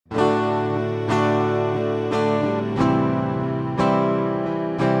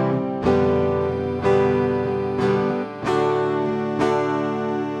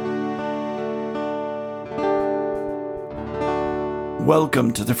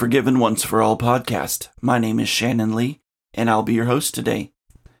Welcome to the Forgiven Once for All podcast. My name is Shannon Lee, and I'll be your host today.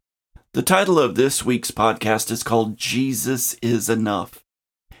 The title of this week's podcast is called Jesus is Enough.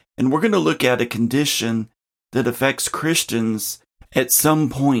 And we're going to look at a condition that affects Christians at some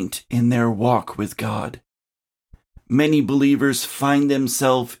point in their walk with God. Many believers find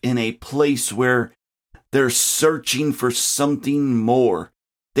themselves in a place where they're searching for something more.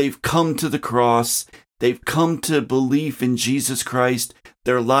 They've come to the cross. They've come to belief in Jesus Christ.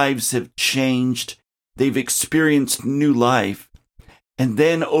 Their lives have changed. They've experienced new life. And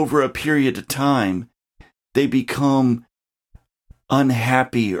then over a period of time, they become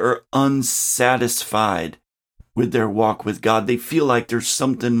unhappy or unsatisfied with their walk with God. They feel like there's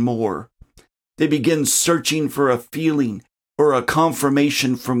something more. They begin searching for a feeling or a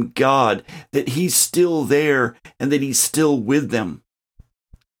confirmation from God that He's still there and that He's still with them.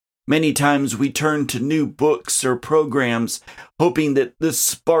 Many times we turn to new books or programs hoping that this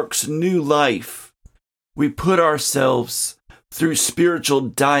sparks new life. We put ourselves through spiritual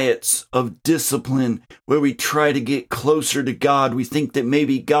diets of discipline where we try to get closer to God. We think that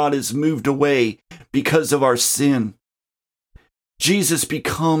maybe God has moved away because of our sin. Jesus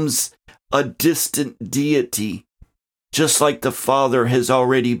becomes a distant deity, just like the Father has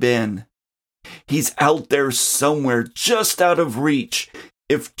already been. He's out there somewhere, just out of reach.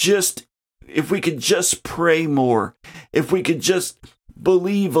 If we could just pray more, if we could just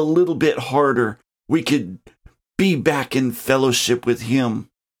believe a little bit harder, we could be back in fellowship with Him.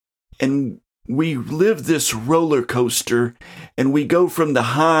 And we live this roller coaster, and we go from the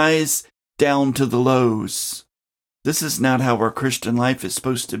highs down to the lows. This is not how our Christian life is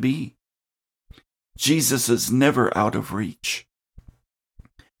supposed to be. Jesus is never out of reach.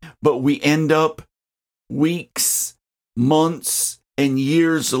 But we end up weeks, months, and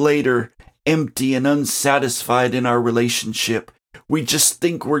years later, empty and unsatisfied in our relationship. We just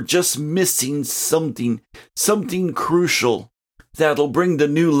think we're just missing something crucial that'll bring the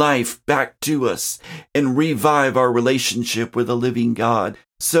new life back to us and revive our relationship with a living God.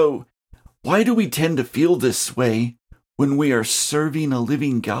 So, why do we tend to feel this way when we are serving a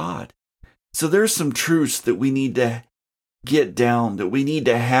living God? So there's some truths that we need to get down, that we need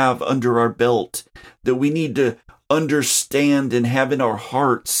to have under our belt, that we need to understand and have in our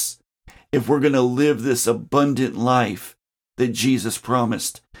hearts if we're going to live this abundant life that Jesus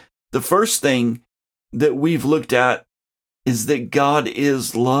promised. The first thing that we've looked at is that God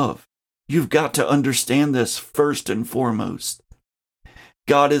is love. You've got to understand this first and foremost.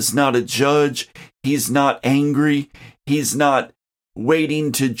 God is not a judge. He's not angry. He's not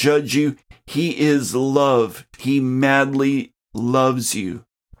waiting to judge you. He is love. He madly loves you.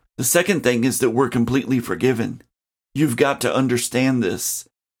 The second thing is that we're completely forgiven. You've got to understand this.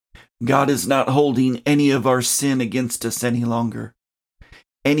 God is not holding any of our sin against us any longer.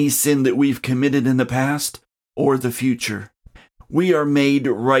 Any sin that we've committed in the past or the future. We are made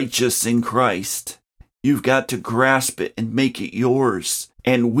righteous in Christ. You've got to grasp it and make it yours.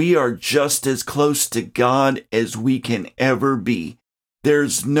 And we are just as close to God as we can ever be.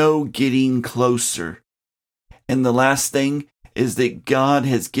 There's no getting closer. And the last thing is that God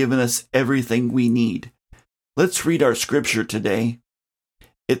has given us everything we need. Let's read our scripture today.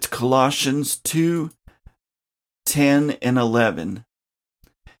 It's Colossians 2:10 and 11.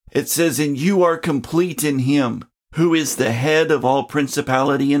 It says, "And you are complete in Him, who is the head of all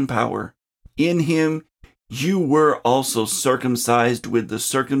principality and power. In Him you were also circumcised with the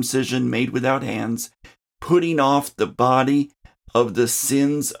circumcision made without hands, putting off the body of the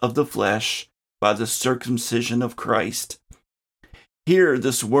sins of the flesh by the circumcision of Christ." Here,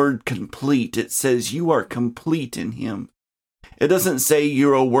 this word complete, it says you are complete in Him. It doesn't say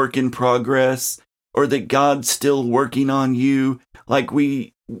you're a work in progress or that God's still working on you like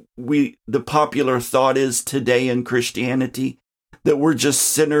the popular thought is today in Christianity, that we're just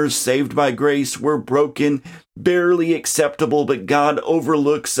sinners saved by grace. We're broken, barely acceptable, but God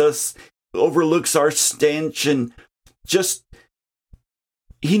overlooks us, overlooks our stench, and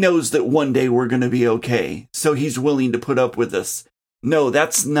He knows that one day we're going to be okay. So He's willing to put up with us. No,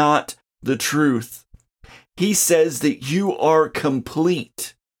 that's not the truth. He says that you are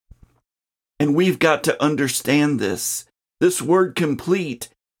complete. And we've got to understand this. This word complete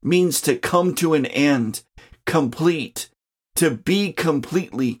means to come to an end. Complete. To be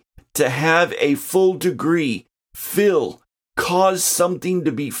completely. To have a full degree. Fill. Cause something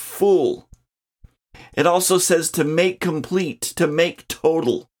to be full. It also says to make complete. To make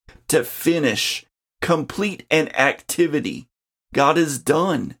total. To finish. Complete an activity. God is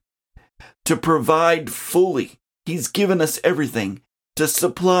done. To provide fully. He's given us everything. To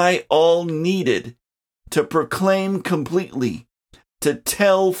supply all needed. To proclaim completely. to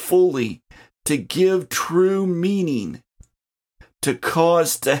tell fully, to give true meaning, to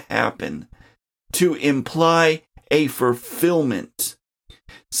cause to happen, to imply a fulfillment.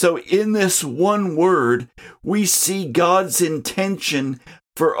 So in this one word, we see God's intention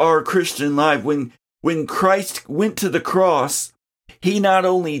for our Christian life. When Christ went to the cross, he not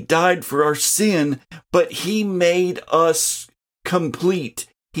only died for our sin, but he made us complete.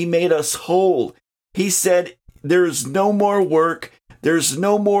 He made us whole. He said, there's no more work. There's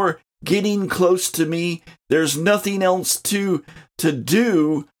no more getting close to me. There's nothing else to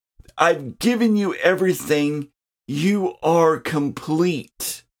do. I've given you everything. You are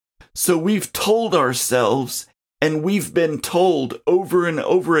complete. So we've told ourselves, and we've been told over and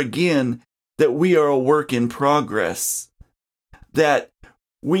over again, that we are a work in progress. That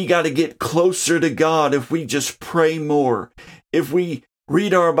we got to get closer to God if we just pray more. If we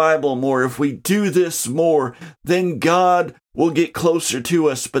read our Bible more, if we do this more, then God will get closer to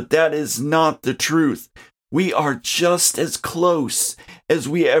us. But that is not the truth. We are just as close as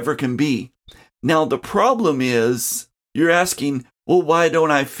we ever can be. Now, the problem is, you're asking, well, why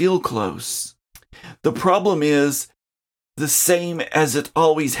don't I feel close? The problem is the same as it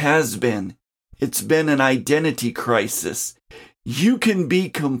always has been. It's been an identity crisis. You can be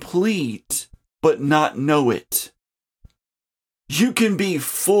complete, but not know it. You can be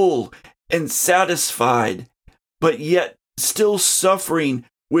full and satisfied, but yet still suffering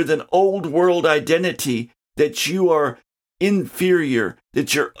with an old world identity that you are inferior,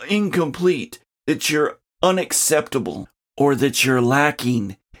 that you're incomplete, that you're unacceptable, or that you're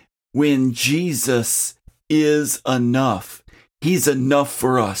lacking, when Jesus is enough. He's enough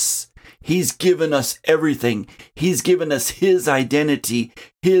for us. He's given us everything. He's given us his identity,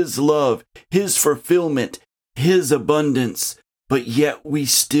 his love, his fulfillment, his abundance. But yet we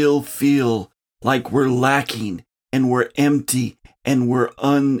still feel like we're lacking and we're empty and we're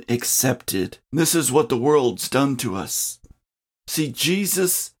unaccepted. This is what the world's done to us. See,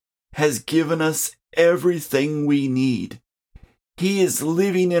 Jesus has given us everything we need. He is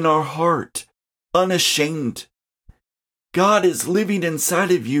living in our heart, unashamed. God is living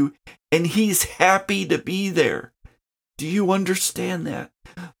inside of you, and he's happy to be there. Do you understand that?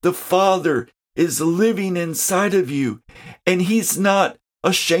 The Father is living inside of you, and he's not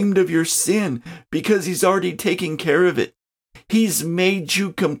ashamed of your sin because he's already taken care of it. He's made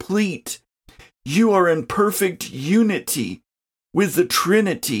you complete. You are in perfect unity with the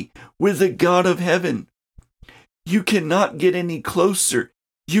Trinity, with the God of heaven. You cannot get any closer.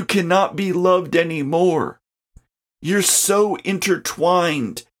 You cannot be loved anymore. You're so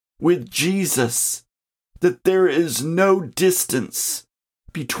intertwined with Jesus that there is no distance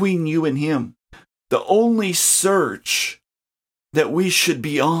between you and him. The only search that we should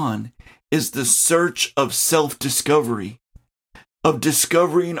be on is the search of self-discovery, of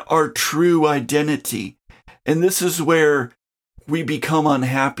discovering our true identity. And this is where we become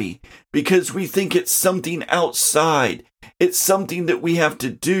unhappy because we think it's something outside. It's something that we have to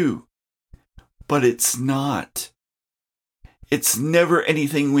do. But it's not. It's never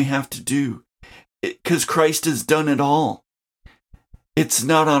anything we have to do because Christ has done it all. It's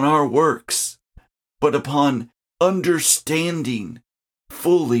not on our works, but upon understanding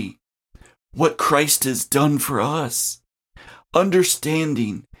fully what Christ has done for us.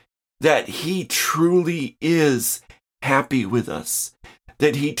 Understanding that he truly is happy with us,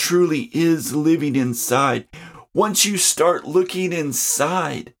 that he truly is living inside. Once you start looking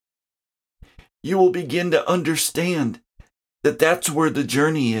inside, you will begin to understand that that's where the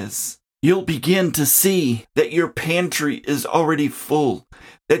journey is. You'll begin to see that your pantry is already full,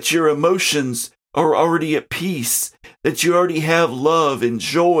 that your emotions are already at peace, that you already have love and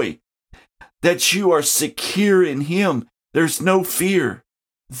joy, that you are secure in him. There's no fear.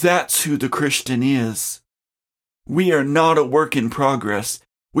 That's who the Christian is. We are not a work in progress.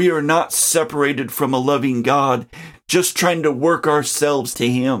 We are not separated from a loving God, just trying to work ourselves to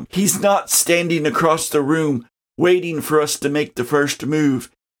him. He's not standing across the room waiting for us to make the first move.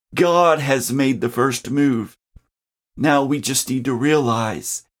 God has made the first move. Now we just need to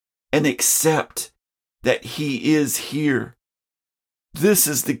realize and accept that he is here. This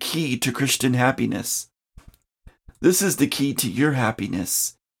is the key to Christian happiness. This is the key to your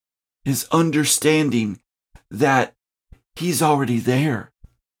happiness, is understanding that he's already there.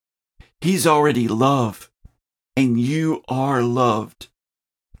 He's already love, and you are loved.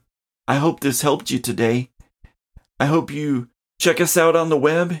 I hope this helped you today. I hope you check us out on the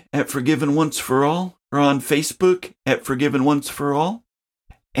web at Forgiven Once for All, or on Facebook at Forgiven Once for All.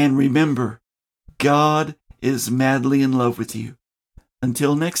 And remember, God is madly in love with you.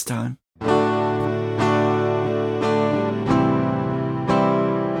 Until next time.